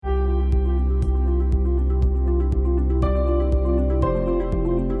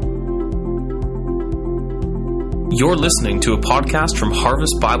You're listening to a podcast from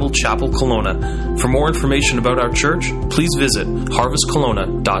Harvest Bible Chapel Kelowna. For more information about our church, please visit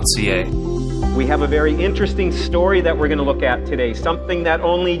harvestkelowna.ca. We have a very interesting story that we're going to look at today, something that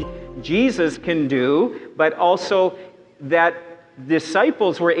only Jesus can do, but also that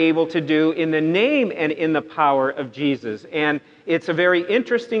disciples were able to do in the name and in the power of Jesus. And it's a very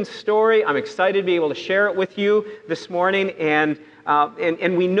interesting story. I'm excited to be able to share it with you this morning. And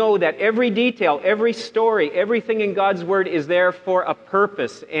we know that every detail, every story, everything in God's Word is there for a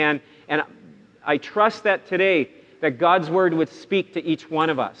purpose. And I trust that today that God's Word would speak to each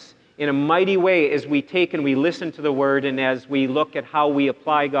one of us in a mighty way as we take and we listen to the Word and as we look at how we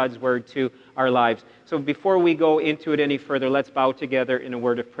apply God's Word to our lives. So before we go into it any further, let's bow together in a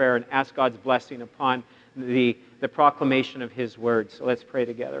word of prayer and ask God's blessing upon the proclamation of His Word. So let's pray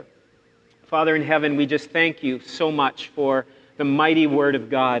together. Father in heaven, we just thank you so much for the mighty Word of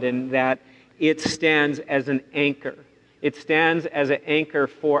God, and that it stands as an anchor. It stands as an anchor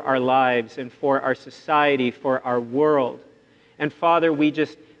for our lives and for our society, for our world. And Father, we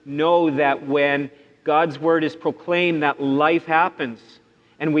just know that when God's Word is proclaimed, that life happens.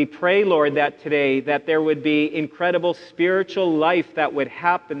 And we pray, Lord, that today that there would be incredible spiritual life that would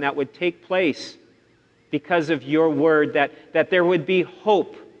happen, that would take place because of your Word, that there would be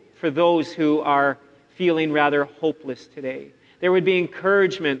hope for those who are feeling rather hopeless today. There would be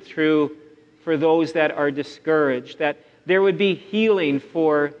encouragement for those that are discouraged, that there would be healing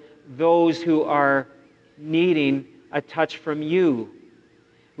for those who are needing a touch from you.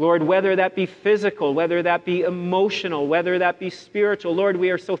 Lord, whether that be physical, whether that be emotional, whether that be spiritual, Lord,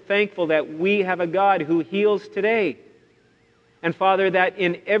 we are so thankful that we have a God who heals today. And Father, that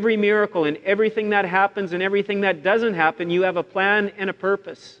in every miracle, in everything that happens and everything that doesn't happen, you have a plan and a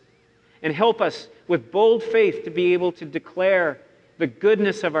purpose. And help us with bold faith to be able to declare the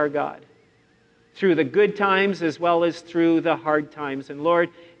goodness of our God through the good times as well as through the hard times. And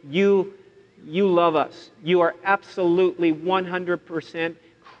Lord, you love us. You are absolutely 100%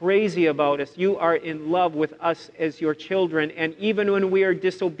 crazy about us. You are in love with us as your children. And even when we are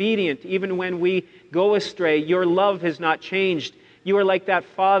disobedient, even when we go astray, your love has not changed. You are like that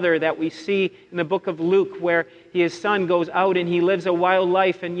father that we see in the book of Luke, where his son goes out and he lives a wild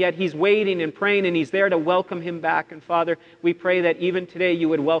life, and yet he's waiting and praying, and he's there to welcome him back. And Father, we pray that even today you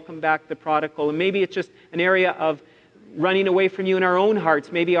would welcome back the prodigal. And maybe it's just an area of running away from you in our own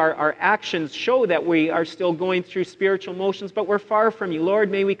hearts. Maybe our actions show that we are still going through spiritual motions, but we're far from you.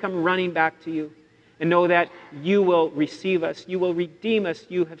 Lord, may we come running back to you and know that you will receive us. You will redeem us.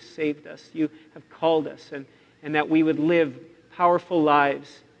 You have saved us. You have called us, and that we would live powerful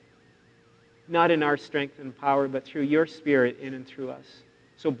lives, not in our strength and power, but through your Spirit in and through us.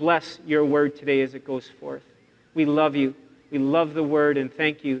 So bless your word today as it goes forth. We love you. We love the word, and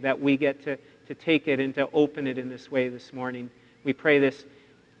thank you that we get to take it and to open it in this way this morning. We pray this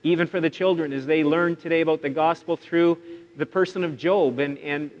even for the children as they learn today about the gospel through the person of Job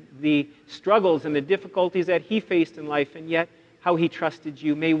and the struggles and the difficulties that he faced in life, and yet how he trusted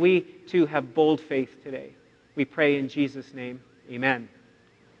you. May we too have bold faith today. We pray in Jesus' name. Amen.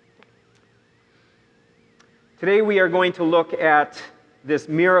 Today we are going to look at this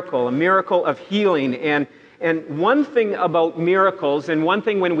miracle, a miracle of healing. And one thing about miracles, and one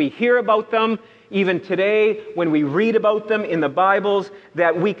thing when we hear about them, even today, when we read about them in the Bibles,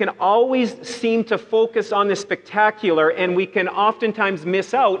 that we can always seem to focus on the spectacular, and we can oftentimes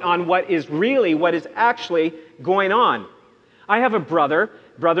miss out on what is actually going on. I have a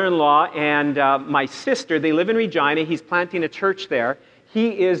brother-in-law, and my sister. They live in Regina. He's planting a church there.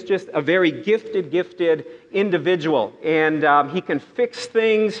 He is just a very gifted individual, and he can fix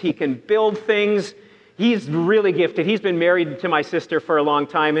things. He can build things. He's really gifted. He's been married to my sister for a long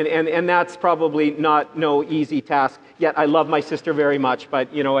time, and that's probably no easy task. Yet I love my sister very much,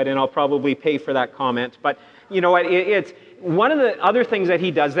 but you know what, and I'll probably pay for that comment. But you know what, it's one of the other things that he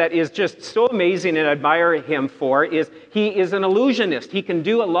does that is just so amazing and I admire him for is he is an illusionist. He can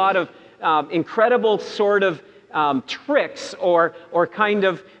do a lot of incredible sort of tricks or kind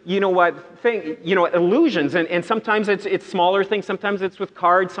of, illusions. And sometimes it's smaller things. Sometimes it's with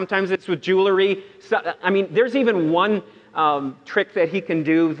cards. Sometimes it's with jewelry. So, there's even one trick that he can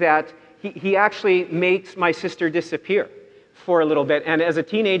do that he actually makes my sister disappear for a little bit. And as a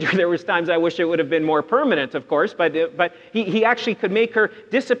teenager, there was times I wish it would have been more permanent, of course, but he actually could make her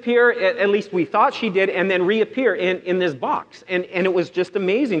disappear, at least we thought she did, and then reappear in this box. And it was just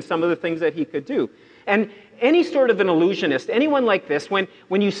amazing, some of the things that he could do. And any sort of an illusionist, anyone like this, when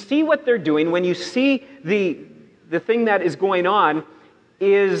you see what they're doing, when you see the thing that is going on,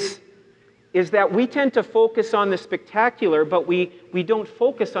 is is that we tend to focus on the spectacular, but we don't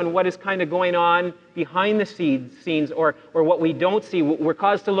focus on what is kind of going on behind the scenes or what we don't see. We're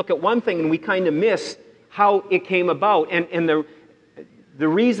caused to look at one thing and we kind of miss how it came about and the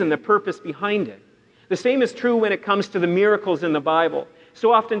reason, the purpose behind it. The same is true when it comes to the miracles in the Bible.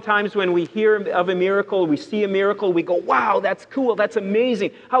 So oftentimes when we hear of a miracle, we see a miracle, we go, wow, that's cool, that's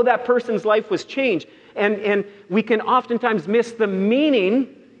amazing, how that person's life was changed. And we can oftentimes miss the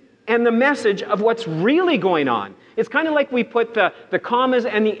meaning and the message of what's really going on. It's kind of like we put the commas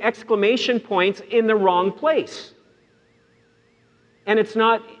and the exclamation points in the wrong place. And it's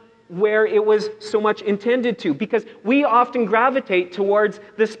not where it was so much intended to, because we often gravitate towards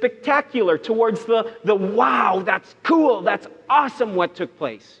the spectacular, towards the wow, that's cool, that's awesome what took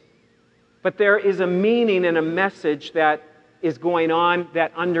place. But there is a meaning and a message that is going on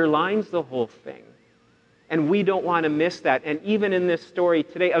that underlines the whole thing. And we don't want to miss that. And even in this story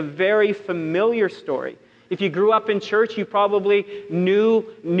today, a very familiar story. If you grew up in church, you probably knew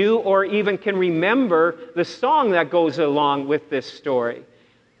or even can remember the song that goes along with this story.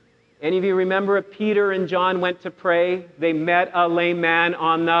 Any of you remember it? Peter and John went to pray. They met a lame man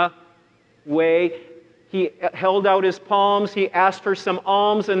on the way. He held out his palms. He asked for some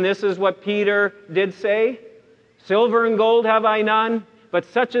alms, and this is what Peter did say. Silver and gold have I none, but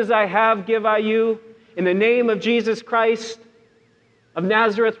such as I have give I you. In the name of Jesus Christ of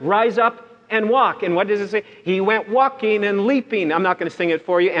Nazareth, rise up and walk. And what does it say? He went walking and leaping. I'm not going to sing it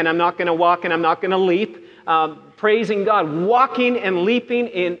for you, and I'm not going to walk, and I'm not going to leap. Praising God, walking and leaping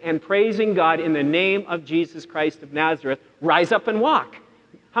and praising God in the name of Jesus Christ of Nazareth. Rise up and walk.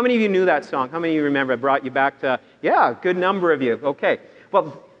 How many of you knew that song? How many of you remember? I brought you back to, yeah, a good number of you. Okay.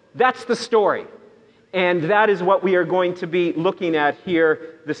 Well, that's the story. And that is what we are going to be looking at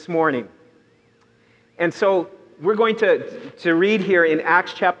here this morning. And so we're going to read here in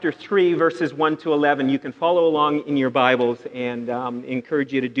Acts chapter 3, verses 1 to 11. You can follow along in your Bibles, and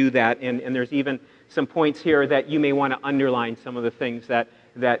encourage you to do that. And there's even some points here that you may want to underline, some of the things that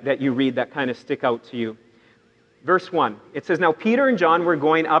you read that kind of stick out to you. Verse 1, it says, Now Peter and John were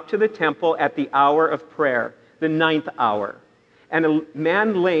going up to the temple at the hour of prayer, the 9th hour. And a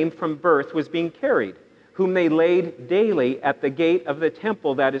man lame from birth was being carried, whom they laid daily at the gate of the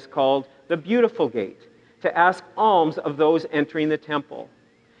temple that is called the Beautiful Gate, to ask alms of those entering the temple.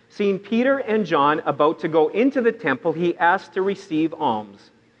 Seeing Peter and John about to go into the temple, he asked to receive alms.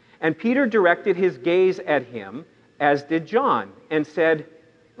 And Peter directed his gaze at him, as did John, and said,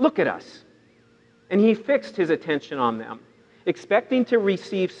 Look at us. And he fixed his attention on them, expecting to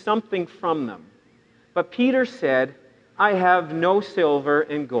receive something from them. But Peter said, I have no silver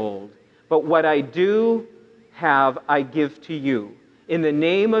and gold, but what I do have I give to you. In the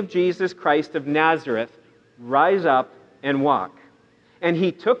name of Jesus Christ of Nazareth, rise up and walk. And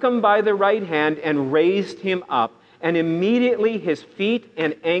he took him by the right hand and raised him up. And immediately his feet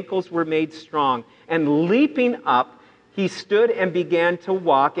and ankles were made strong. And leaping up, he stood and began to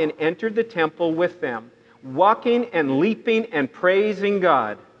walk and entered the temple with them, walking and leaping and praising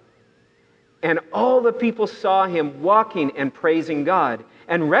God. And all the people saw him walking and praising God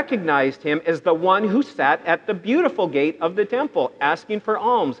and recognized him as the one who sat at the beautiful gate of the temple, asking for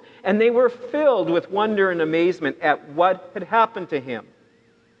alms. And they were filled with wonder and amazement at what had happened to him.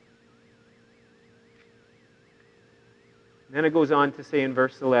 Then it goes on to say in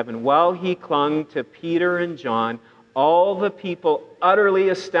verse 11, While he clung to Peter and John, all the people, utterly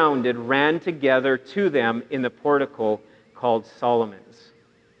astounded, ran together to them in the portico called Solomon's.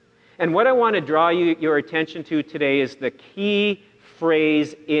 And what I want to draw your attention to today is the key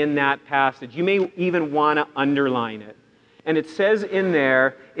phrase in that passage. You may even want to underline it. And it says in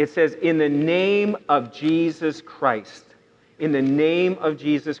there, it says, in the name of Jesus Christ. In the name of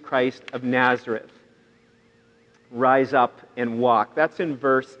Jesus Christ of Nazareth. Rise up and walk. That's in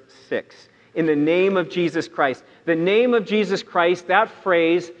verse 6. In the name of Jesus Christ. The name of Jesus Christ, that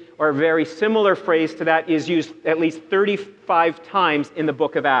phrase, or a very similar phrase to that, is used at least 35 times in the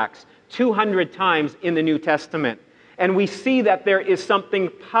book of Acts, 200 times in the New Testament. And we see that there is something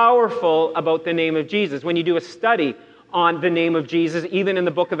powerful about the name of Jesus. When you do a study on the name of Jesus, even in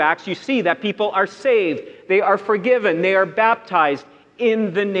the book of Acts, you see that people are saved, they are forgiven, they are baptized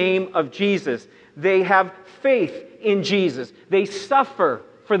in the name of Jesus. They have faith in Jesus. They suffer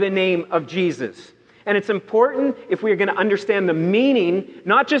for the name of Jesus. And it's important, if we are going to understand the meaning,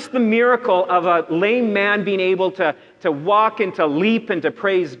 not just the miracle of a lame man being able to walk and to leap and to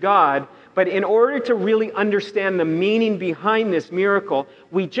praise God, but in order to really understand the meaning behind this miracle,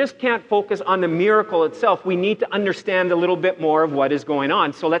 we just can't focus on the miracle itself. We need to understand a little bit more of what is going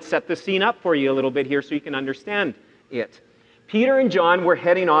on. So let's set the scene up for you a little bit here so you can understand it. Peter and John were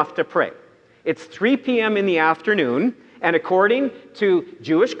heading off to pray. It's 3 p.m. in the afternoon, and according to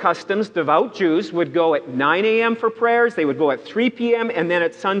Jewish customs, devout Jews would go at 9 a.m. for prayers, they would go at 3 p.m., and then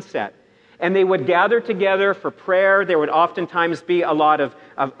at sunset. And they would gather together for prayer. There would oftentimes be a lot of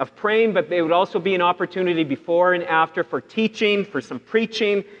praying, but there would also be an opportunity before and after for teaching, for some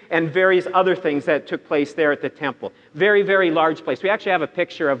preaching, and various other things that took place there at the temple. Very, very large place. We actually have a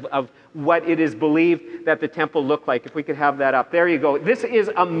picture of what it is believed that the temple looked like, if we could have that up. There you go. This is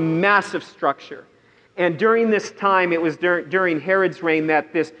a massive structure. And during this time, it was during Herod's reign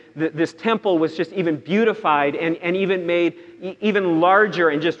that this temple was just even beautified and even made even larger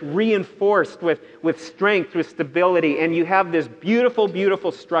and just reinforced with strength, with stability. And you have this beautiful,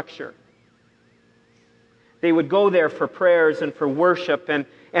 beautiful structure. They would go there for prayers and for worship, and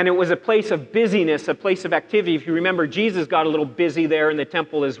it was a place of busyness, a place of activity. If you remember, Jesus got a little busy there in the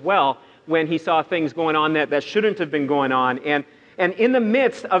temple as well when he saw things going on that shouldn't have been going on. And in the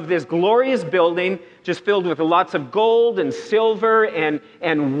midst of this glorious building, just filled with lots of gold and silver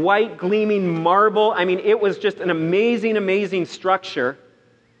and white gleaming marble, I mean, it was just an amazing, amazing structure.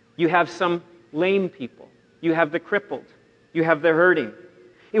 You have some lame people. You have the crippled. You have the hurting.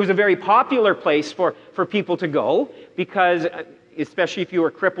 It was a very popular place for people to go, because, especially if you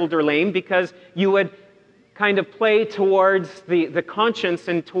were crippled or lame, because you would kind of play towards the conscience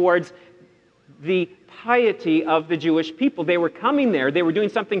and towards the piety of the Jewish people. They were coming there. They were doing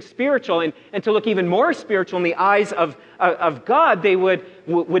something spiritual. And to look even more spiritual in the eyes of God, they would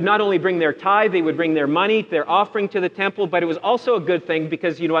not only bring their tithe, they would bring their money, their offering to the temple, but it was also a good thing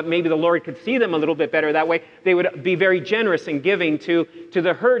because, you know what, maybe the Lord could see them a little bit better that way. They would be very generous in giving to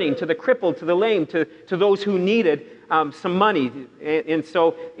the hurting, to the crippled, to the lame, to those who needed some money. And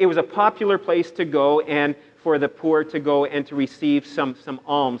so it was a popular place to go, and for the poor to go and to receive some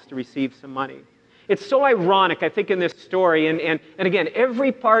alms, to receive some money. It's so ironic, I think, in this story, and again,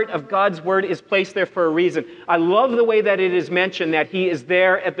 every part of God's Word is placed there for a reason. I love the way that it is mentioned that He is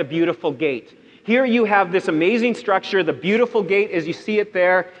there at the beautiful gate. Here you have this amazing structure, the beautiful gate as you see it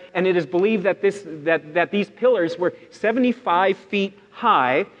there, and it is believed that these pillars were 75 feet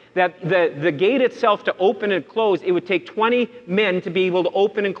high, that the gate itself to open and close, it would take 20 men to be able to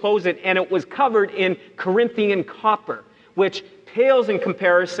open and close it, and it was covered in Corinthian copper, which pales in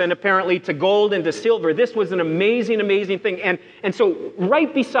comparison, apparently, to gold and to silver. This was an amazing, amazing thing. And so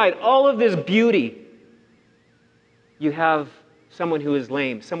right beside all of this beauty, you have someone who is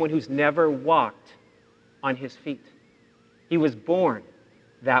lame, someone who's never walked on his feet. He was born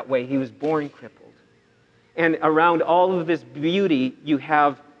that way. He was born crippled. And around all of this beauty, you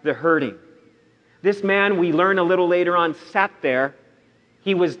have the hurting. This man, we learn a little later on, sat there.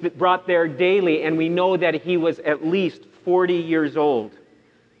 He was brought there daily, and we know that he was at least 40 years old,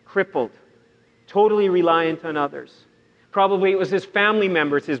 crippled, totally reliant on others. Probably it was his family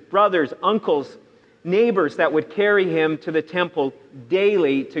members, his brothers, uncles, neighbors that would carry him to the temple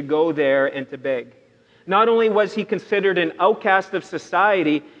daily to go there and to beg. Not only was he considered an outcast of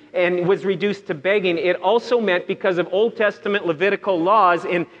society and was reduced to begging, it also meant, because of Old Testament Levitical laws,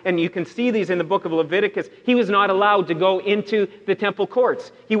 and you can see these in the book of Leviticus, he was not allowed to go into the temple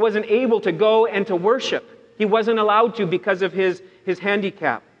courts. He wasn't able to go and to worship. He wasn't allowed to because of his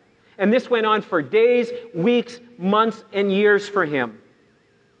handicap. And this went on for days, weeks, months, and years for him.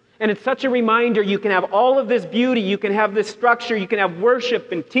 And it's such a reminder. You can have all of this beauty, you can have this structure, you can have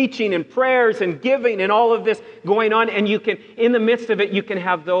worship and teaching and prayers and giving and all of this going on, and you can, in the midst of it, you can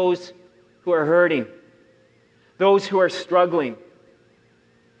have those who are hurting, those who are struggling,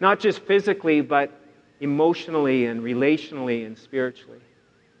 not just physically, but emotionally and relationally and spiritually.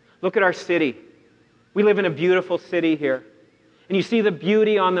 Look at our city. We live in a beautiful city here. And you see the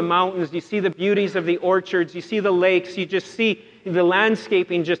beauty on the mountains, you see the beauties of the orchards, you see the lakes, you just see the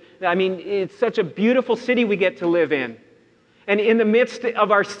landscaping. It's such a beautiful city we get to live in. And in the midst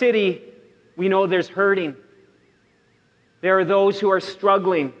of our city, we know there's hurting. There are those who are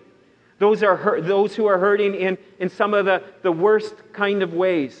struggling. Those who are hurting in some of the worst kind of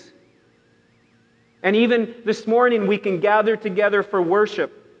ways. And even this morning, we can gather together for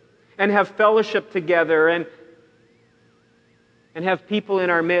worship and have fellowship together and have people in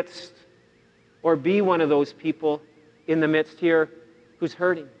our midst, or be one of those people in the midst here who's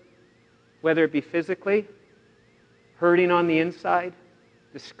hurting, whether it be physically, hurting on the inside,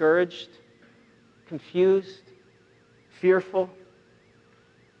 discouraged, confused, fearful.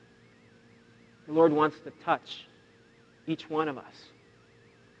 The Lord wants to touch each one of us.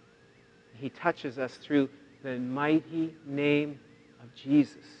 He touches us through the mighty name of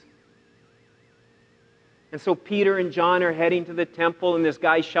Jesus. And so Peter and John are heading to the temple, and this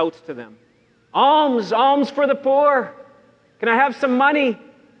guy shouts to them, "Alms, alms for the poor. Can I have some money?"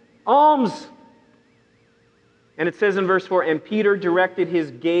 Alms. And it says in verse 4, and Peter directed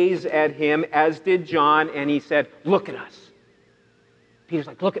his gaze at him, as did John, and he said, look at us. Peter's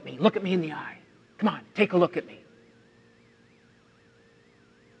like, look at me in the eye. Come on, take a look at me.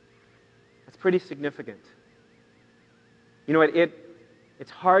 That's pretty significant. You know what,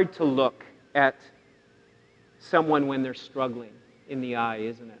 it's hard to look at someone when they're struggling in the eye,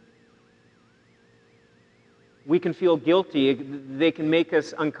 isn't it? We can feel guilty. They can make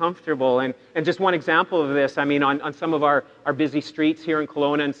us uncomfortable. And just one example of this, I mean, on some of our busy streets here in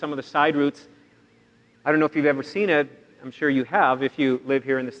Kelowna and some of the side routes, I don't know if you've ever seen it, I'm sure you have if you live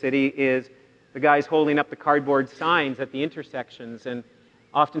here in the city, is the guys holding up the cardboard signs at the intersections. And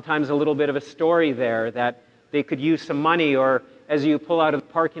oftentimes a little bit of a story there that they could use some money, or as you pull out of the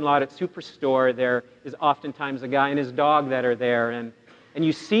parking lot at Superstore, there is oftentimes a guy and his dog that are there. And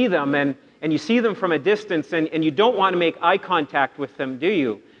you see them, and you see them from a distance, and you don't want to make eye contact with them, do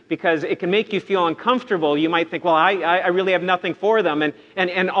you? Because it can make you feel uncomfortable. You might think, well, I really have nothing for them.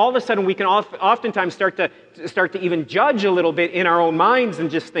 And all of a sudden, we can oftentimes start to even judge a little bit in our own minds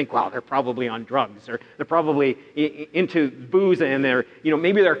and just think, well, they're probably on drugs, or they're probably into booze, and they're,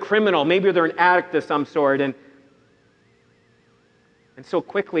 maybe they're a criminal, maybe they're an addict of some sort. And so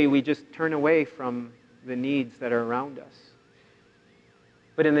quickly, we just turn away from the needs that are around us.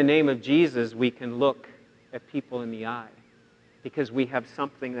 But in the name of Jesus, we can look at people in the eye because we have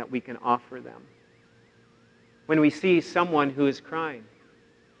something that we can offer them. When we see someone who is crying,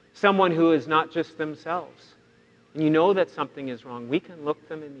 someone who is not just themselves, and you know that something is wrong, we can look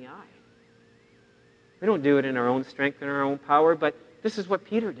them in the eye. We don't do it in our own strength and our own power, but this is what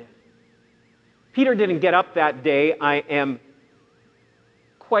Peter did. Peter didn't get up that day, I am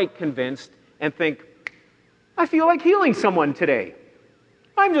quite convinced, and think, I feel like healing someone today.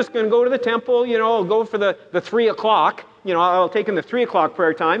 I'm just going to go to the temple, I'll go for the 3 o'clock, I'll take in the 3 o'clock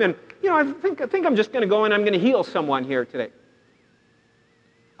prayer time, and, I think I'm just going to go and I'm going to heal someone here today.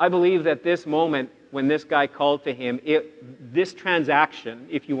 I believe that this moment, when this guy called to him, this transaction,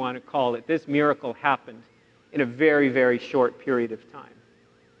 if you want to call it, this miracle happened in a very, very short period of time.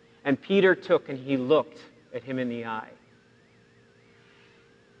 And Peter took and he looked at him in the eye.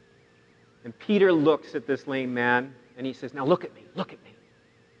 And Peter looks at this lame man and he says, now look at me.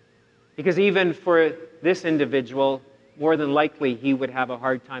 Because even for this individual, more than likely he would have a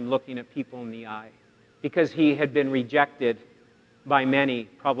hard time looking at people in the eye because he had been rejected by many,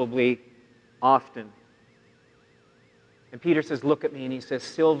 probably often. And Peter says, look at me, and he says,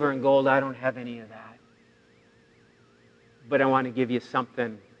 silver and gold, I don't have any of that. But I want to give you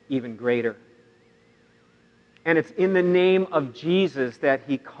something even greater. And it's in the name of Jesus that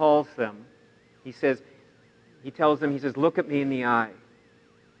he calls them. He tells them, look at me in the eye.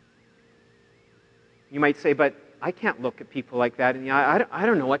 You might say, but I can't look at people like that in the eye. I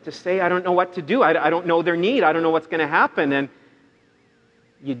don't know what to say. I don't know what to do. I don't know their need. I don't know what's going to happen. And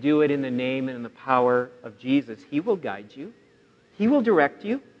you do it in the name and in the power of Jesus. He will guide you. He will direct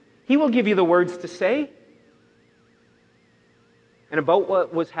you. He will give you the words to say. And about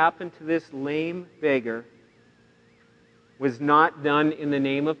what was happened to this lame beggar was not done in the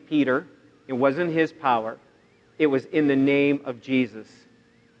name of Peter. It wasn't his power. It was in the name of Jesus.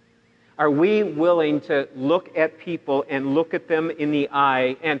 Are we willing to look at people and look at them in the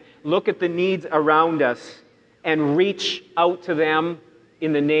eye and look at the needs around us and reach out to them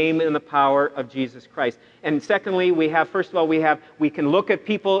in the name and the power of Jesus Christ? And secondly, we can look at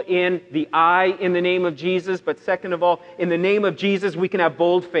people in the eye in the name of Jesus, but second of all, in the name of Jesus, we can have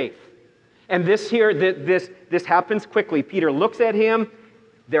bold faith. And this happens quickly. Peter looks at him,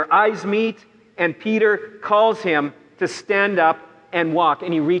 their eyes meet, and Peter calls him to stand up and walk,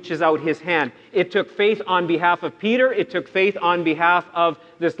 and he reaches out his hand. It took faith on behalf of Peter. It took faith on behalf of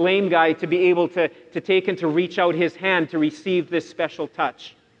this lame guy to be able to take and to reach out his hand to receive this special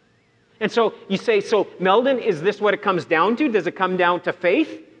touch. And so you say, so Meldon, is this what it comes down to? Does it come down to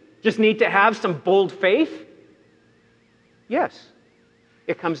faith? Just need to have some bold faith? Yes,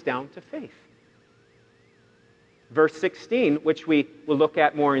 it comes down to faith. Verse 16, which we will look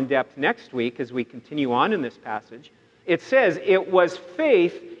at more in depth next week as we continue on in this passage, it says it was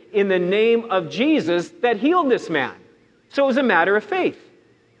faith in the name of Jesus that healed this man. So it was a matter of faith.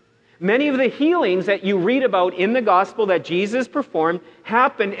 Many of the healings that you read about in the gospel that Jesus performed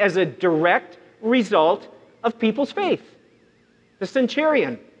happened as a direct result of people's faith. The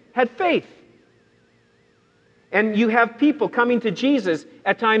centurion had faith. And you have people coming to Jesus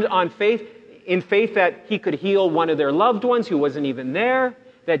at times in faith that he could heal one of their loved ones who wasn't even there,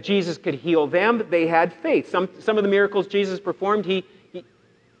 that Jesus could heal them. They had faith. Some of the miracles Jesus performed,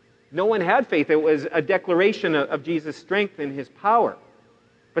 no one had faith. It was a declaration of Jesus' strength and his power.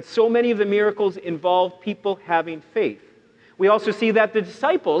 But so many of the miracles involve people having faith. We also see that the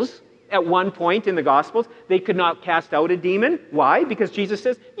disciples, at one point in the Gospels, they could not cast out a demon. Why? Because Jesus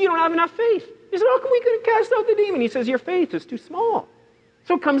says, you don't have enough faith. He said, how come we couldn't cast out the demon? He says, your faith is too small.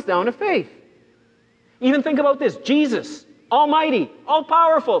 So it comes down to faith. Even think about this. Jesus, almighty,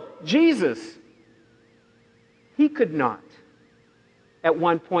 all-powerful, Jesus. He could not, at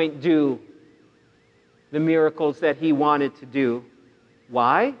one point, do the miracles that he wanted to do.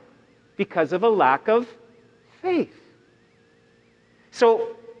 Why? Because of a lack of faith.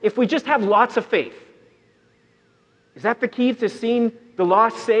 So, if we just have lots of faith, is that the key to seeing the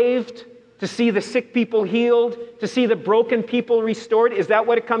lost saved, to see the sick people healed, to see the broken people restored? Is that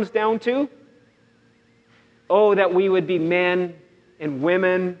what it comes down to? Oh, that we would be men and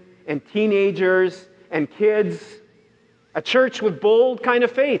women and teenagers and kids, a church with bold kind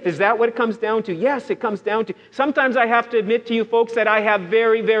of faith. Is that what it comes down to? Yes, it comes down to. Sometimes I have to admit to you folks that I have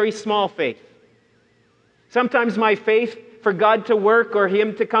very, very small faith. Sometimes my faith for God to work or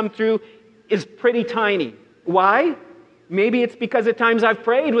Him to come through is pretty tiny. Why? Maybe it's because at times I've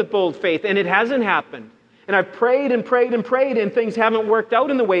prayed with bold faith and it hasn't happened. And I've prayed and prayed and prayed and things haven't worked out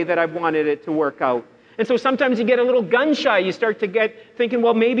in the way that I've wanted it to work out. And so sometimes you get a little gun shy. You start to get thinking,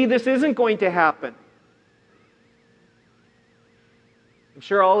 well, maybe this isn't going to happen. I'm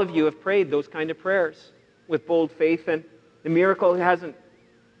sure all of you have prayed those kind of prayers with bold faith, and the miracle hasn't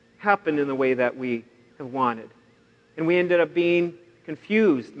happened in the way that we have wanted. And we ended up being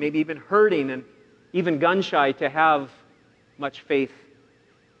confused, maybe even hurting, and even gun-shy to have much faith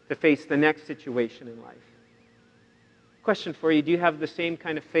to face the next situation in life. Question for you, do you have the same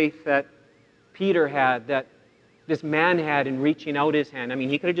kind of faith that Peter had, that this man had in reaching out his hand? I mean,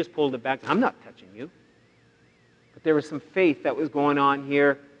 he could have just pulled it back. I'm not touching you. But there was some faith that was going on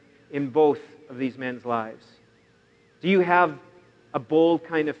here in both of these men's lives. Do you have a bold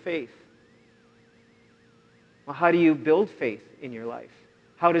kind of faith? Well, how do you build faith in your life?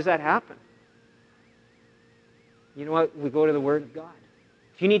 How does that happen? You know what? We go to the Word of God.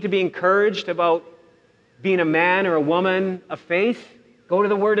 If you need to be encouraged about being a man or a woman of faith, go to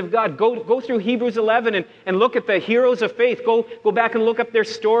the Word of God. Go through Hebrews 11 and look at the heroes of faith. Go back and look up their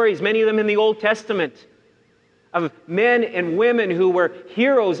stories, many of them in the Old Testament, of men and women who were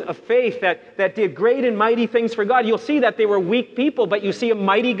heroes of faith that did great and mighty things for God. You'll see that they were weak people, but you see a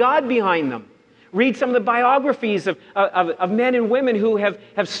mighty God behind them. Read some of the biographies of men and women who have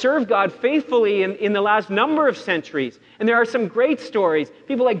served God faithfully in the last number of centuries. And there are some great stories.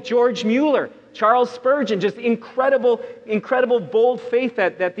 People like George Mueller, Charles Spurgeon, just incredible bold faith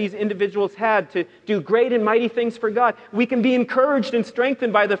that these individuals had to do great and mighty things for God. We can be encouraged and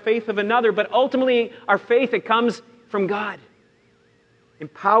strengthened by the faith of another, but ultimately our faith, it comes from God,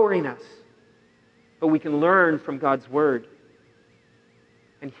 empowering us. But we can learn from God's Word.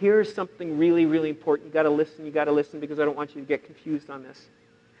 And here's something really, really important. You got to listen because I don't want you to get confused on this.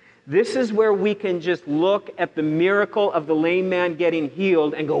 This is where we can just look at the miracle of the lame man getting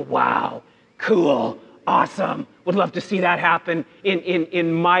healed and go, wow, cool, awesome. Would love to see that happen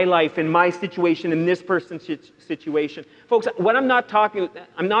in my life, in my situation, in this person's situation. Folks, what I'm not talking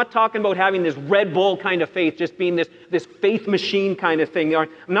about having this Red Bull kind of faith, just being this faith machine kind of thing. I'm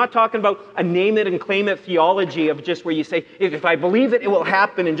not talking about a name it and claim it theology of just where you say, if I believe it, it will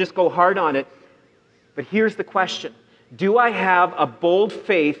happen, and just go hard on it. But here's the question. Do I have a bold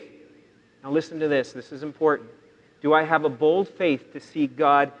faith? Now listen to this. This is important. Do I have a bold faith to see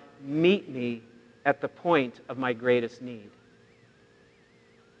God meet me at the point of my greatest need?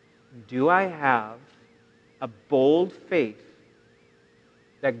 Do I have a bold faith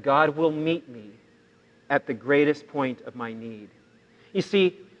that God will meet me at the greatest point of my need? You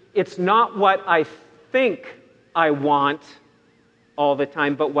see, it's not what I think I want all the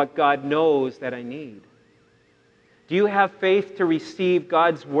time, but what God knows that I need. Do you have faith to receive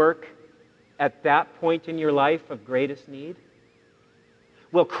God's work at that point in your life of greatest need?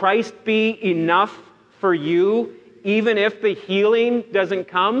 Will Christ be enough for you even if the healing doesn't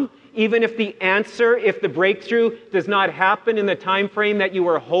come? Even if the answer, if the breakthrough does not happen in the time frame that you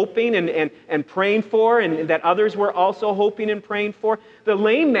were hoping and praying for, and that others were also hoping and praying for? The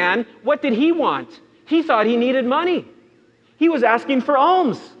lame man, what did he want? He thought he needed money. He was asking for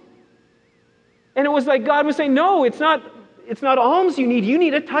alms. And it was like God was saying, no, it's not alms you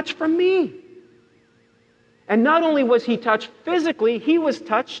need a touch from me. And not only was he touched physically, he was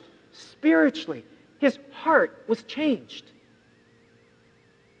touched spiritually. His heart was changed.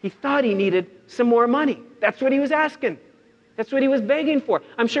 He thought he needed some more money. That's what he was asking. That's what he was begging for.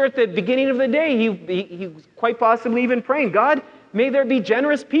 I'm sure at the beginning of the day, he was quite possibly even praying, God, may there be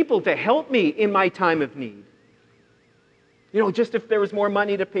generous people to help me in my time of need. Just if there was more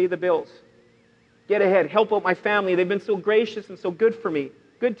money to pay the bills. Get ahead, help out my family. They've been so gracious and so good to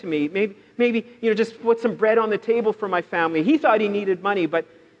me. Maybe just put some bread on the table for my family. He thought he needed money, but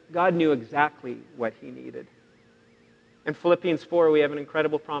God knew exactly what he needed. In Philippians 4, we have an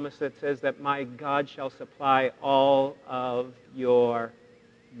incredible promise that says that my God shall supply all of your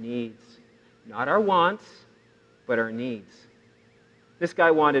needs. Not our wants, but our needs. This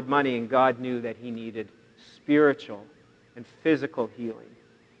guy wanted money, and God knew that he needed spiritual and physical healing.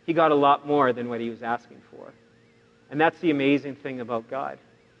 He got a lot more than what he was asking for. And that's the amazing thing about God.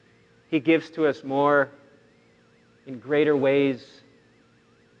 He gives to us more in greater ways,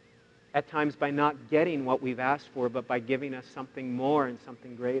 at times by not getting what we've asked for, but by giving us something more and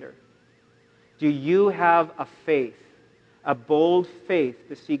something greater. Do you have a faith, a bold faith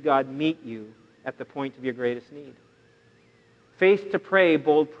to see God meet you at the point of your greatest need? Faith to pray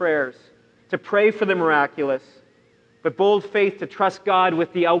bold prayers, to pray for the miraculous, but bold faith to trust God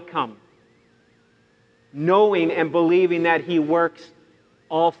with the outcome, knowing and believing that he works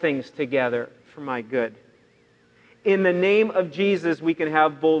all things together for my good. In the name of Jesus, we can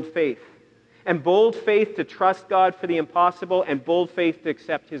have bold faith. And bold faith to trust God for the impossible, and bold faith to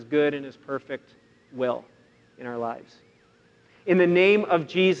accept his good and his perfect will in our lives. In the name of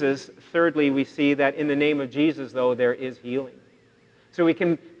Jesus, thirdly, we see that in the name of Jesus, though, there is healing. So we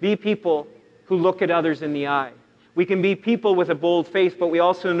can be people who look at others in the eye. We can be people with a bold faith, but we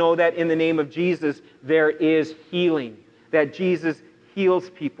also know that in the name of Jesus, there is healing, that Jesus heals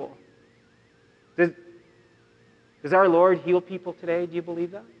people. Does our Lord heal people today? Do you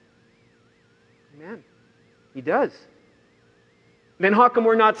believe that? Amen. He does. Then how come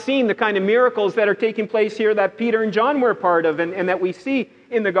we're not seeing the kind of miracles that are taking place here that Peter and John were a part of and that we see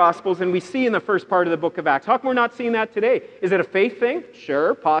in the Gospels and we see in the first part of the book of Acts? How come we're not seeing that today? Is it a faith thing?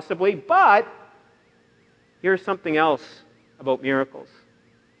 Sure, possibly. But here's something else about miracles.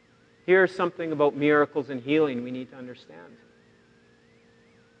 Here's something about miracles and healing we need to understand.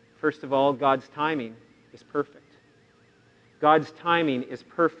 First of all, God's timing is perfect. God's timing is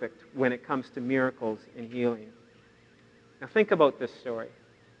perfect when it comes to miracles and healing. Now think about this story.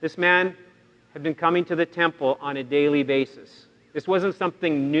 This man had been coming to the temple on a daily basis. This wasn't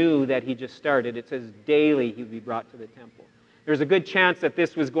something new that he just started. It says daily he would be brought to the temple. There's a good chance that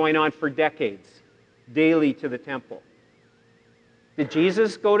this was going on for decades, daily to the temple. Did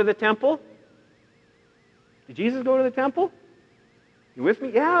Jesus go to the temple? Did Jesus go to the temple? You with me?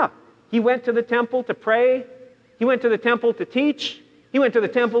 Yeah. He went to the temple to pray. He went to the temple to teach. He went to the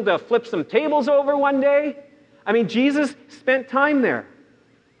temple to flip some tables over one day. I mean, Jesus spent time there.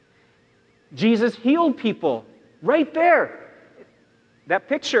 Jesus healed people right there. That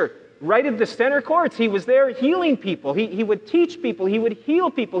picture, right at the center courts, he was there healing people. He would teach people. He would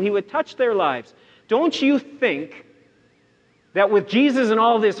heal people. He would touch their lives. Don't you think that with Jesus and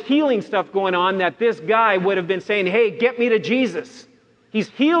all this healing stuff going on, that this guy would have been saying, hey, get me to Jesus. He's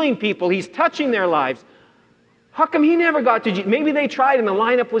healing people. He's touching their lives. How come he never got to Jesus? Maybe they tried and the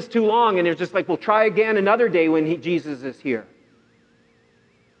lineup was too long and it's just like, we'll try again another day when Jesus is here.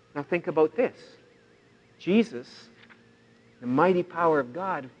 Now think about this. Jesus, the mighty power of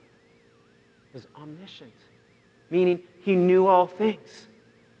God, was omniscient, meaning he knew all things.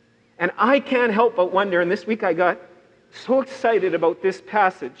 And I can't help but wonder, and this week I got so excited about this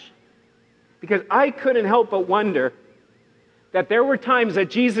passage, because I couldn't help but wonder that there were times that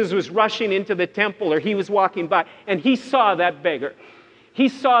Jesus was rushing into the temple or he was walking by and he saw that beggar. He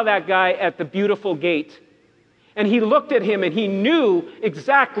saw that guy at the beautiful gate. And he looked at him and he knew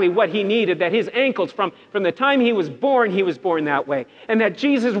exactly what he needed, that his ankles, from the time he was born that way. And that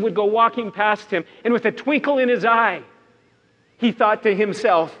Jesus would go walking past him, and with a twinkle in his eye, he thought to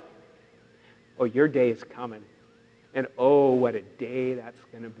himself, oh, your day is coming. And oh, what a day that's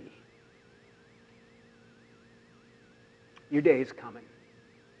going to be. Your day is coming.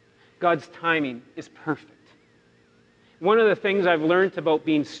 God's timing is perfect. One of the things I've learned about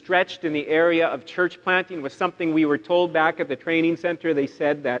being stretched in the area of church planting was something we were told back at the training center. They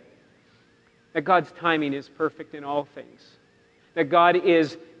said that God's timing is perfect in all things. That God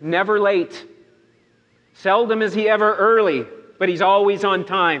is never late. Seldom is he ever early, but he's always on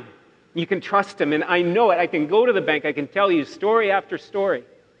time. You can trust him, and I know it. I can go to the bank. I can tell you story after story.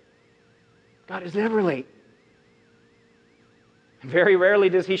 God is never late. Very rarely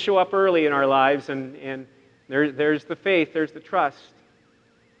does he show up early in our lives, and there's the faith, there's the trust.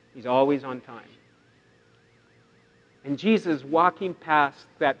 He's always on time. And Jesus walking past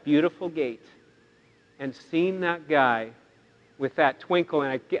that beautiful gate and seeing that guy with that twinkle,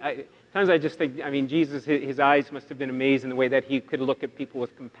 and Sometimes I just think, Jesus, his eyes must have been amazing the way that he could look at people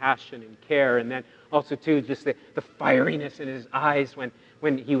with compassion and care. And then also, too, just the fieriness in his eyes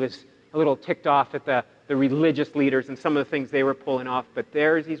when he was a little ticked off at the religious leaders and some of the things they were pulling off. But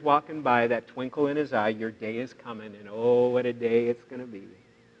there, as he's walking by, that twinkle in his eye, your day is coming, and oh, what a day it's going to be.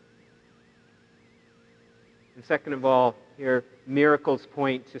 And second of all, here, miracles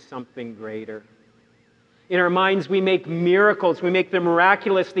point to something greater. In our minds, we make miracles. We make the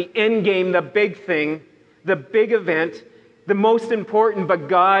miraculous, the end game, the big thing, the big event, the most important. But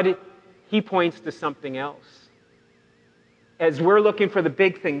God, he points to something else. As we're looking for the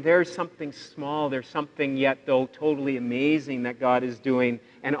big thing, there's something small. There's something yet, though, totally amazing that God is doing.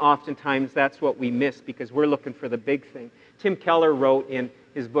 And oftentimes, that's what we miss because we're looking for the big thing. Tim Keller wrote in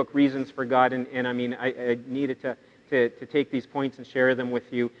his book, Reasons for God, and I needed to take these points and share them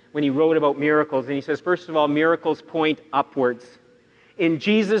with you, when he wrote about miracles. And he says, first of all, miracles point upwards. In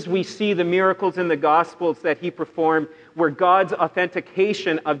Jesus, we see the miracles in the Gospels that he performed were God's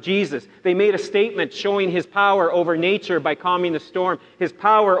authentication of Jesus. They made a statement showing his power over nature by calming the storm, his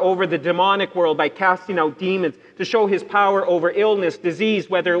power over the demonic world by casting out demons, to show his power over illness, disease,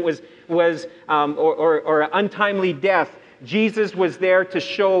 whether it was untimely death. Jesus was there to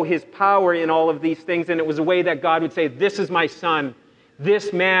show his power in all of these things, and it was a way that God would say, this is my son.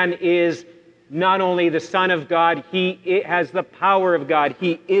 This man is not only the Son of God, he has the power of God.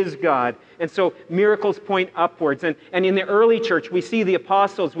 He is God. And so miracles point upwards. And in the early church, we see the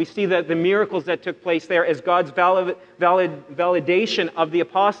apostles, we see the miracles that took place there as God's validation of the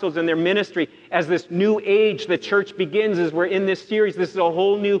apostles and their ministry. As this new age, the church begins, as we're in this series, this is a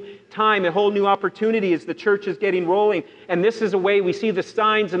whole new time, a whole new opportunity as the church is getting rolling. And this is a way we see the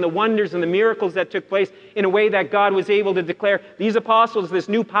signs and the wonders and the miracles that took place in a way that God was able to declare, these apostles, this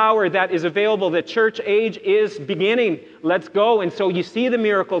new power that is available, the church age is beginning. Let's go. And so you see the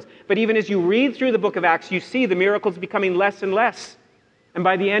miracles, but even as you read through the book of Acts, you see the miracles becoming less and less. And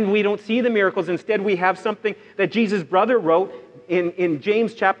by the end, we don't see the miracles. Instead, we have something that Jesus' brother wrote in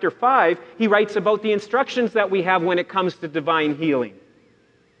James chapter 5. He writes about the instructions that we have when it comes to divine healing.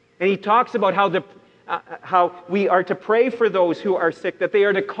 And he talks about how we are to pray for those who are sick, that they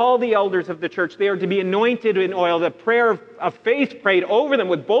are to call the elders of the church, they are to be anointed in oil, the prayer of faith prayed over them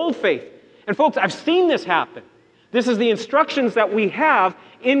with bold faith. And folks, I've seen this happen. This is the instructions that we have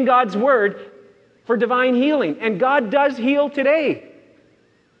in God's Word for divine healing. And God does heal today.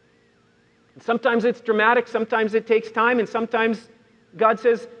 And sometimes it's dramatic, sometimes it takes time, and sometimes God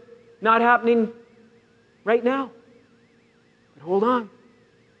says, not happening right now. But hold on.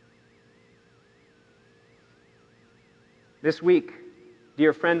 This week,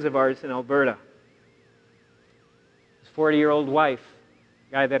 dear friends of ours in Alberta, his 40-year-old wife,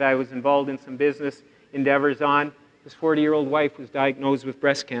 a guy that I was involved in some business endeavors on, his 40-year-old wife was diagnosed with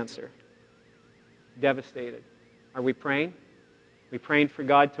breast cancer. Devastated. Are we praying? Are we praying for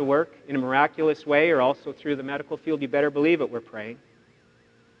God to work in a miraculous way or also through the medical field? You better believe it, we're praying.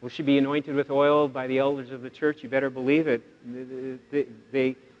 Will she be anointed with oil by the elders of the church? You better believe it.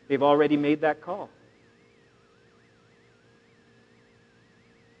 They've already made that call.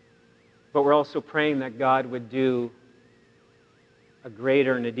 But we're also praying that God would do a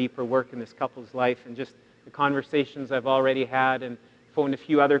greater and a deeper work in this couple's life. And just the conversations I've already had and phoned a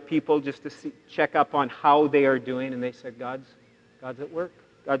few other people just to check up on how they are doing. And they said, God's at work.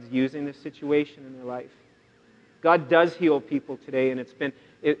 God's using this situation in their life. God does heal people today, and it's been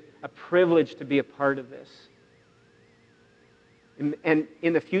a privilege to be a part of this. And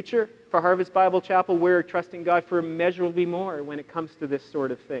in the future, for Harvest Bible Chapel, we're trusting God for immeasurably more when it comes to this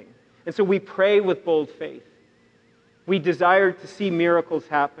sort of thing. And so we pray with bold faith. We desire to see miracles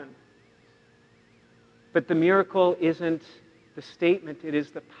happen. But the miracle isn't the statement, it is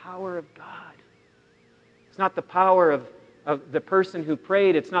the power of God. It's not the power of the person who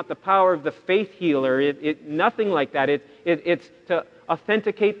prayed. It's not the power of the faith healer. Nothing like that. It's to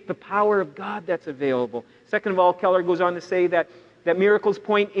authenticate the power of God that's available. Second of all, Keller goes on to say that miracles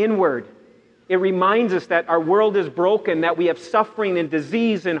point inward. It reminds us that our world is broken, that we have suffering and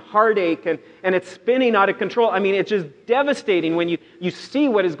disease and heartache, and it's spinning out of control. I mean, it's just devastating when you see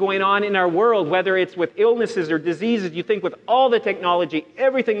what is going on in our world, whether it's with illnesses or diseases. You think with all the technology,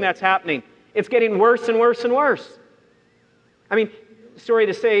 everything that's happening, it's getting worse and worse and worse. I mean, sorry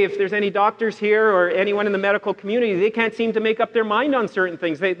to say, if there's any doctors here or anyone in the medical community, they can't seem to make up their mind on certain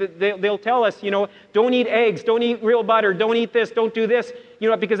things. They'll tell us, don't eat eggs, don't eat real butter, don't eat this, don't do this,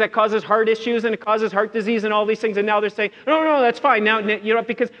 because that causes heart issues and it causes heart disease and all these things. And now they're saying, no, that's fine. Now,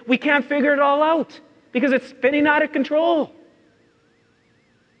 because we can't figure it all out because it's spinning out of control.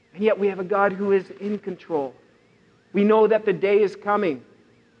 And yet we have a God who is in control. We know that the day is coming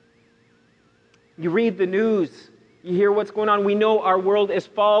You read the news. You hear what's going on. We know our world is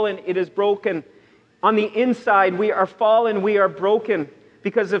fallen. It is broken. On the inside, we are fallen. We are broken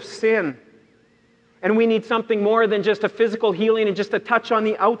because of sin. And we need something more than just a physical healing and just a touch on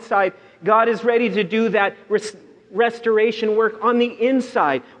the outside. God is ready to do that restoration work on the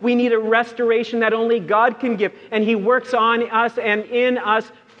inside. We need a restoration that only God can give. And He works on us and in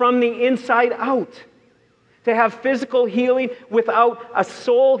us from the inside out. To have physical healing without a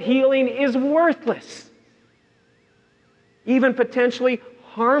soul healing is worthless. Even potentially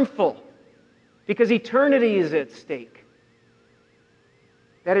harmful. Because eternity is at stake.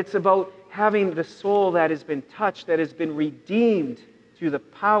 That it's about having the soul that has been touched, that has been redeemed through the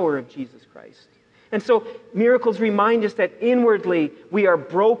power of Jesus Christ. And so miracles remind us that inwardly we are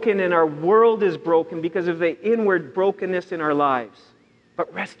broken and our world is broken because of the inward brokenness in our lives.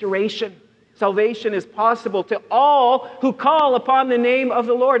 But restoration, salvation is possible to all who call upon the name of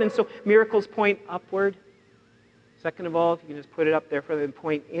the Lord. And so miracles point upward. Second of all, if you can just put it up there for them,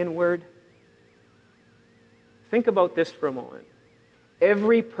 point inward. Think about this for a moment.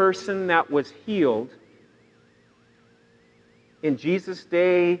 Every person that was healed in Jesus'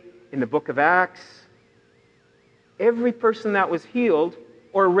 day, in the book of Acts, every person that was healed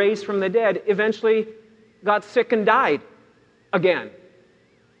or raised from the dead eventually got sick and died again.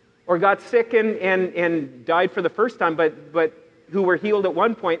 Or got sick and died for the first time, but who were healed at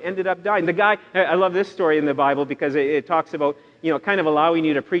one point ended up dying. The guy, I love this story in the Bible because it talks about, kind of allowing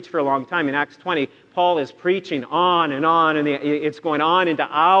you to preach for a long time. In Acts 20, Paul is preaching on, and it's going on into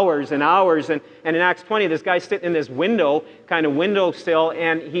hours and hours. And in Acts 20, this guy's sitting in this windowsill,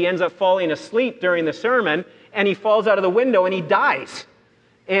 and he ends up falling asleep during the sermon, and he falls out of the window, and he dies.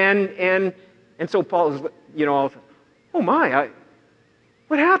 And so Paul's, oh my,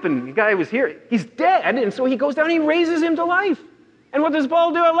 what happened? The guy was here. He's dead, and so he goes down and he raises him to life. And what does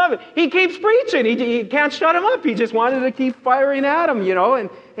Paul do? I love it. He keeps preaching. He can't shut him up. He just wanted to keep firing at him,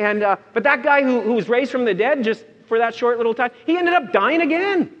 But that guy who was raised from the dead just for that short little time, he ended up dying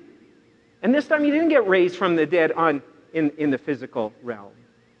again. And this time he didn't get raised from the dead in the physical realm.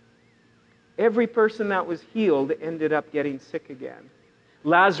 Every person that was healed ended up getting sick again.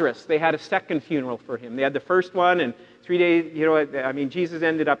 Lazarus, they had a second funeral for him. They had the first one, and 3 days, Jesus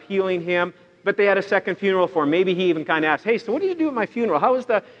ended up healing him. But they had a second funeral for him. Maybe he even kind of asked, hey, so what did you do at my funeral? How was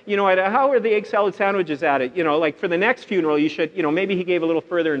how are the egg salad sandwiches at it? Like for the next funeral, you should, maybe he gave a little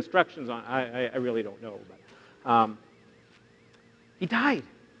further instructions on it. I really don't know. But he died.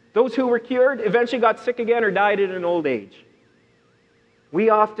 Those who were cured eventually got sick again or died at an old age.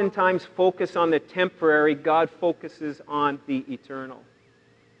 We oftentimes focus on the temporary. God focuses on the eternal.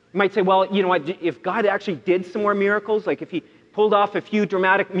 You might say, well, if God actually did some more miracles, like if He pulled off a few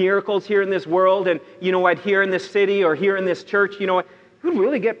dramatic miracles here in this world and, here in this city or here in this church, it would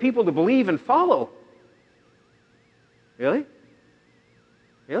really get people to believe and follow. Really?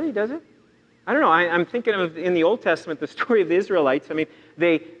 Really, does it? I don't know. I'm thinking of, in the Old Testament, the story of the Israelites.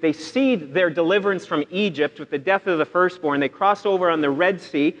 They see their deliverance from Egypt with the death of the firstborn. They cross over on the Red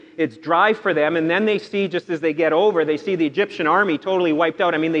Sea. It's dry for them. And then they see, just as they get over, they see the Egyptian army totally wiped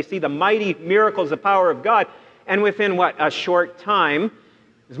out. They see the mighty miracles, the power of God. And within, a short time,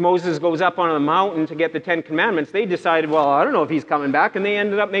 as Moses goes up on the mountain to get the Ten Commandments, they decided, well, I don't know if he's coming back. And they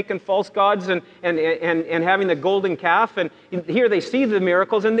ended up making false gods and having the golden calf. And here they see the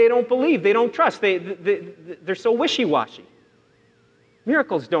miracles and they don't believe. They don't trust. They're so wishy-washy.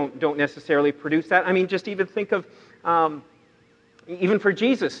 Miracles don't necessarily produce that. Just even think of, even for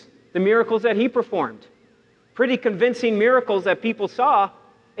Jesus, the miracles that He performed. Pretty convincing miracles that people saw,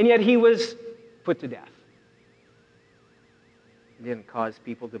 and yet He was put to death. It didn't cause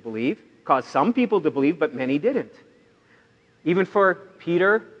people to believe. It caused some people to believe, but many didn't. Even for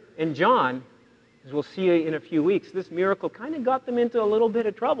Peter and John, as we'll see in a few weeks, this miracle kind of got them into a little bit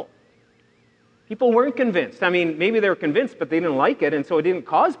of trouble. People weren't convinced. Maybe they were convinced, but they didn't like it, and so it didn't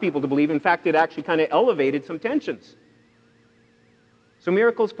cause people to believe. In fact, it actually kind of elevated some tensions. So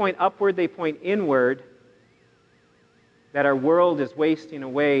miracles point upward, they point inward, that our world is wasting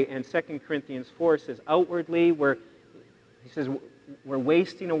away, and 2 Corinthians 4 says, outwardly, we're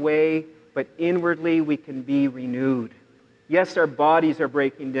wasting away, but inwardly we can be renewed. Yes, our bodies are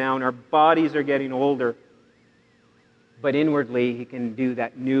breaking down, our bodies are getting older, but inwardly He can do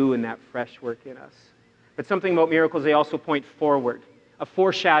that new and that fresh work in us. But something about miracles, they also point forward, a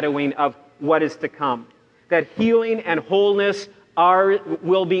foreshadowing of what is to come. That healing and wholeness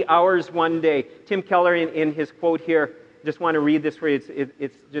will be ours one day. Tim Keller, in his quote here, just want to read this for you.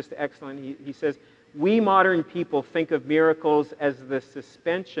 It's just excellent. He says, we modern people think of miracles as the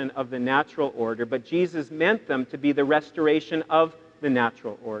suspension of the natural order, but Jesus meant them to be the restoration of the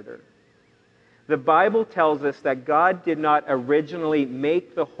natural order. The Bible tells us that God did not originally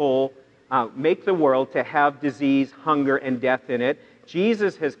make the world to have disease, hunger, and death in it.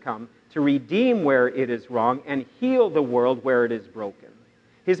 Jesus has come to redeem where it is wrong and heal the world where it is broken.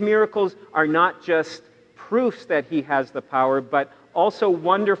 His miracles are not just proofs that he has the power, but also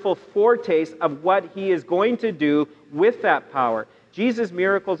wonderful foretastes of what he is going to do with that power. Jesus'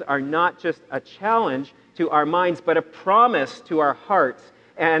 miracles are not just a challenge to our minds, but a promise to our hearts,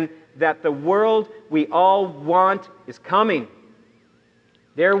 and that the world we all want is coming.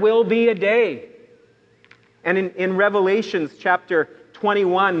 There will be a day. And in Revelations chapter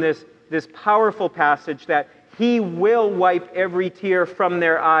 21, this powerful passage that he will wipe every tear from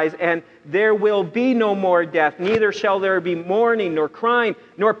their eyes, and there will be no more death, neither shall there be mourning, nor crying,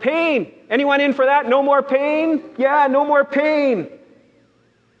 nor pain. Anyone in for that? No more pain? Yeah, no more pain.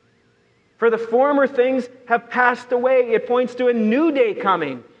 For the former things have passed away. It points to a new day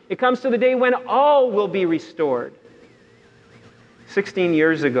coming. It comes to the day when all will be restored. 16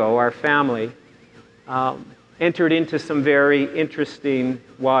 years ago, our family entered into some very interesting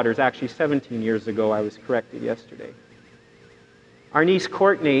waters. Actually, 17 years ago, I was corrected yesterday. Our niece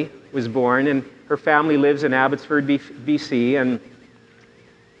Courtney was born, and her family lives in Abbotsford, BC,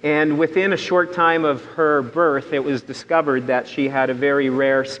 and within a short time of her birth, it was discovered that she had a very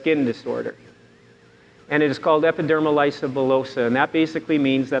rare skin disorder. And it is called epidermolysis bullosa, and that basically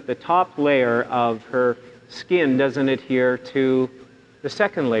means that the top layer of her skin doesn't adhere to the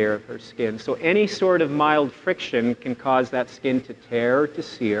second layer of her skin. So any sort of mild friction can cause that skin to tear or to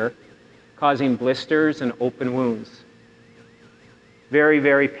sear, causing blisters and open wounds. Very,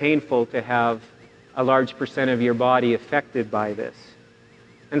 very painful to have a large percent of your body affected by this.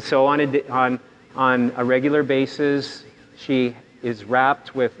 And so on a regular basis, she is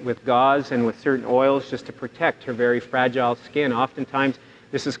wrapped with gauze and with certain oils just to protect her very fragile skin. Oftentimes,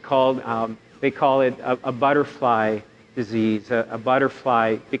 this is called, they call it a butterfly disease, a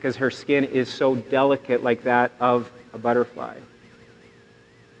butterfly, because her skin is so delicate like that of a butterfly.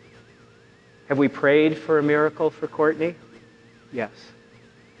 Have we prayed for a miracle for Courtney? Yes.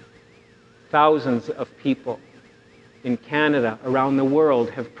 Thousands of people in Canada, around the world,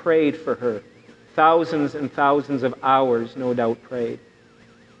 have prayed for her. Thousands and thousands of hours, no doubt, prayed.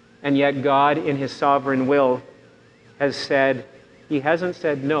 And yet God, in his sovereign will, has said, he hasn't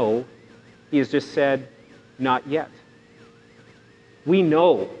said no, he has just said, not yet. We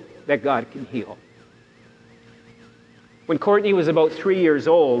know that God can heal. When Courtney was about 3 years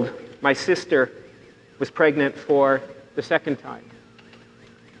old, my sister was pregnant for the second time.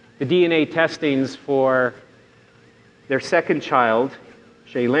 The DNA testings for their second child,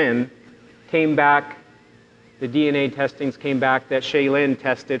 Shaylin, came back, the DNA testings came back that Shaylin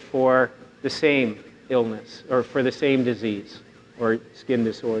tested for the same illness, or for the same disease, or skin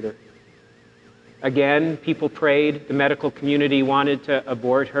disorder. Again, people prayed. The medical community wanted to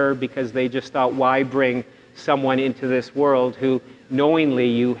abort her because they just thought, why bring someone into this world who knowingly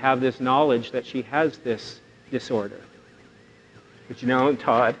you have this knowledge that she has this disorder? But you know,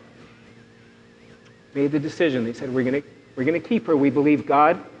 Todd made the decision. They said, we're going to keep her. We believe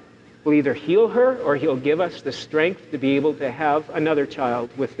God will either heal her or he'll give us the strength to be able to have another child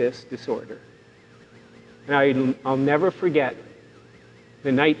with this disorder. And I'll never forget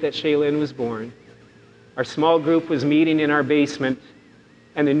the night that Shaylin was born. Our small group was meeting in our basement,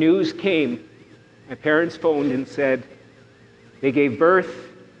 and the news came. My parents phoned and said, they gave birth,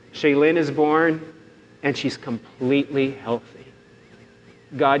 Shaylin is born, and she's completely healthy.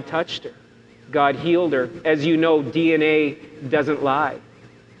 God touched her. God healed her. As you know, DNA doesn't lie.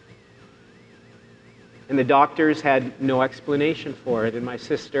 And the doctors had no explanation for it. And my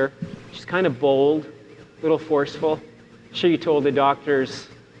sister, she's kind of bold, a little forceful. She told the doctors,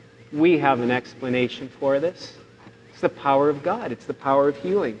 we have an explanation for this. It's the power of God. It's the power of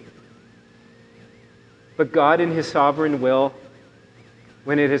healing. But God, in his sovereign will,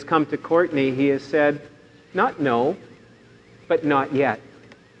 when it has come to Courtney, he has said, not no, but not yet.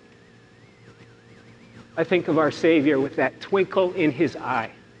 I think of our Savior with that twinkle in his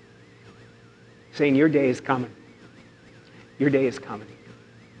eye, saying, your day is coming. Your day is coming.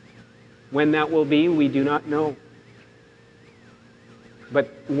 When that will be, we do not know. But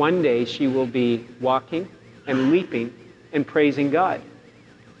one day she will be walking and leaping and praising God,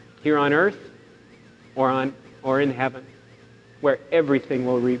 here on earth or in heaven, where everything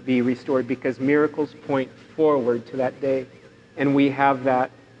will be restored, because miracles point forward to that day, and we have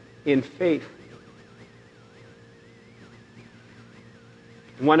that in faith.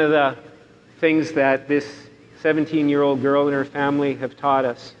 One of the things that this 17-year-old girl and her family have taught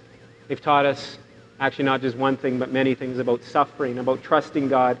us, they've taught us actually not just one thing, but many things about suffering, about trusting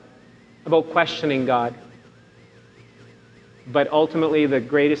God. about questioning God. But ultimately, the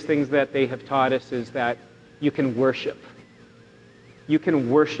greatest things that they have taught us is that you can worship. You can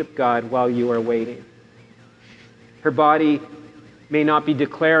worship God while you are waiting. Her body may not be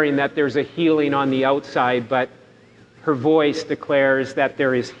declaring that there's a healing on the outside, but her voice declares that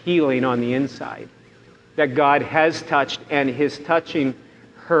there is healing on the inside. That God has touched and is touching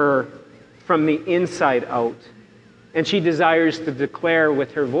her from the inside out. And she desires to declare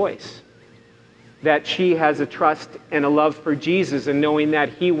with her voice that she has a trust and a love for Jesus, and knowing that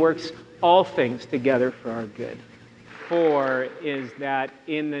He works all things together for our good. 4 is that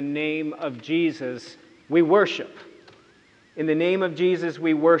in the name of Jesus, we worship. In the name of Jesus,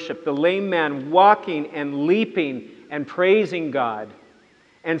 we worship. The lame man walking and leaping and praising God.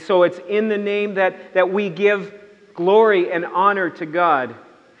 And so it's in the name that we give glory and honor to God.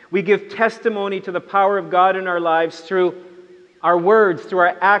 We give testimony to the power of God in our lives through our words, through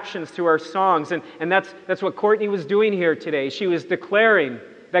our actions, through our songs. And that's what Courtney was doing here today. She was declaring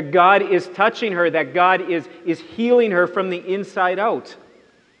that God is touching her, that God is healing her from the inside out.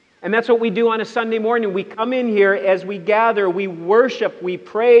 And that's what we do on a Sunday morning. We come in here as we gather, we worship, we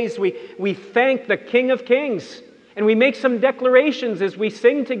praise, we thank the King of Kings. And we make some declarations as we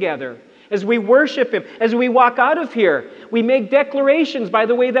sing together, as we worship Him, as we walk out of here. We make declarations by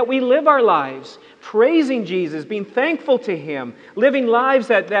the way that we live our lives, praising Jesus, being thankful to Him, living lives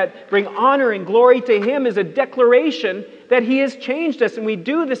that bring honor and glory to Him is a declaration that He has changed us, and we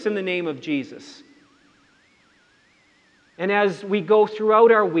do this in the name of Jesus. And as we go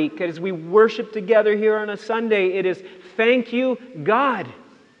throughout our week, as we worship together here on a Sunday, it is thank you, God,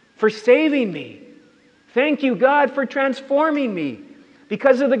 for saving me. Thank you, God, for transforming me.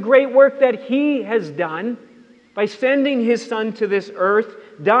 Because of the great work that He has done by sending His Son to this earth,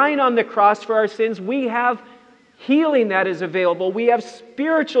 dying on the cross for our sins, we have healing that is available. We have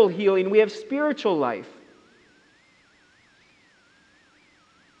spiritual healing. We have spiritual life.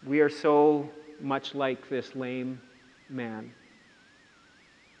 We are so much like this lame man,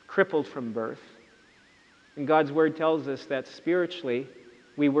 crippled from birth. And God's Word tells us that spiritually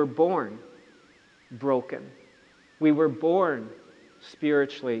we were born broken. We were born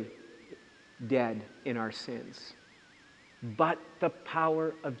spiritually dead in our sins. But the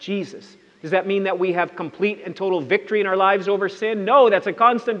power of Jesus. Does that mean that we have complete and total victory in our lives over sin? No, that's a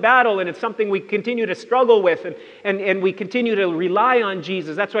constant battle, and it's something we continue to struggle with, and we continue to rely on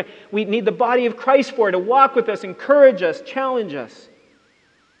Jesus. That's why we need the body of Christ to walk with us, encourage us, challenge us.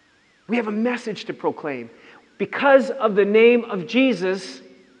 We have a message to proclaim. Because of the name of Jesus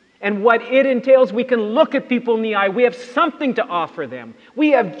and what it entails, we can look at people in the eye. We have something to offer them. We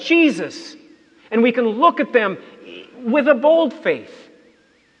have Jesus, and we can look at them with a bold faith,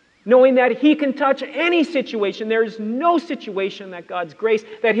 knowing that He can touch any situation. There is no situation that God's grace,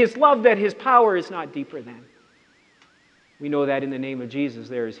 that His love, that His power is not deeper than. We know that in the name of Jesus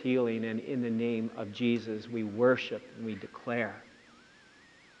there is healing, and in the name of Jesus we worship and we declare.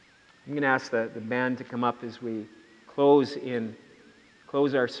 I'm going to ask the band to come up as we close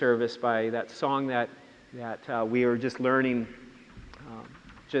our service by that song that we were just learning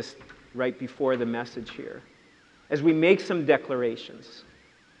just right before the message here. As we make some declarations,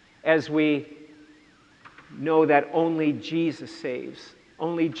 as we know that only Jesus saves,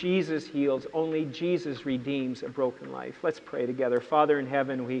 only Jesus heals, only Jesus redeems a broken life. Let's pray together. Father in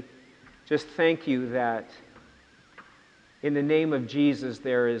heaven, we just thank You that in the name of Jesus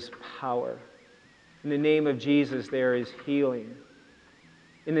there is power. In the name of Jesus there is healing.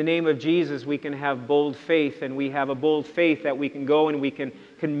 In the name of Jesus we can have bold faith, and we have a bold faith that we can go and we can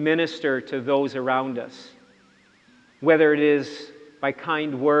minister to those around us. Whether it is by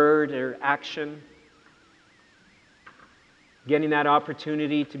kind word or action, getting that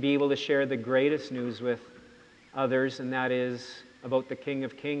opportunity to be able to share the greatest news with others, and that is about the King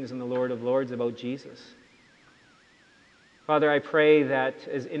of Kings and the Lord of Lords, about Jesus. Father, I pray that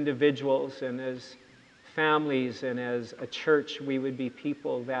as individuals and as families and as a church, we would be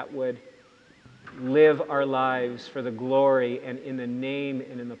people that would live our lives for the glory and in the name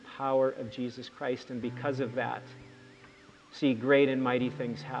and in the power of Jesus Christ, and because of that, see great and mighty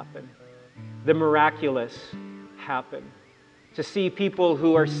things happen. The miraculous happen. To see people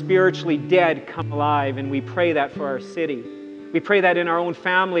who are spiritually dead come alive, and we pray that for our city. We pray that in our own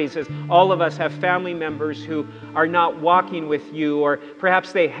families, as all of us have family members who are not walking with You, or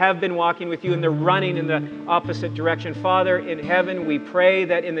perhaps they have been walking with You and they're running in the opposite direction. Father in heaven, we pray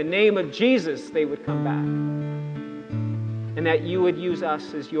that in the name of Jesus they would come back, and that You would use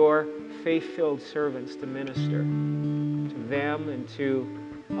us as Your faith-filled servants to minister to them and to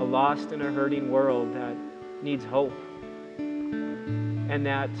a lost and a hurting world that needs hope. And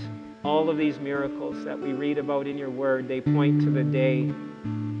that All of these miracles that we read about in your word, they point to the day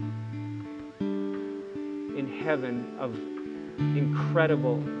in heaven of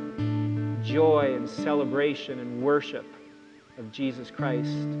incredible joy and celebration and worship of Jesus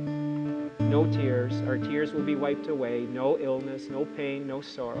Christ. No tears. Our tears will be wiped away. No illness, no pain, no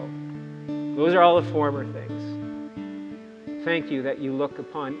sorrow. Those are all the former things. Thank you that you look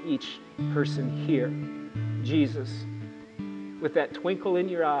upon each person here, Jesus, with that twinkle in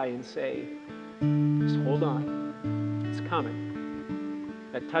your eye and say, just hold on. It's coming.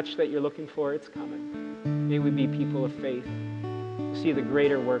 That touch that you're looking for, it's coming. May we be people of faith. See the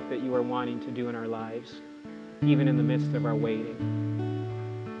greater work that you are wanting to do in our lives, even in the midst of our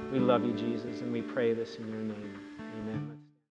waiting. We love you, Jesus, and we pray this in your name.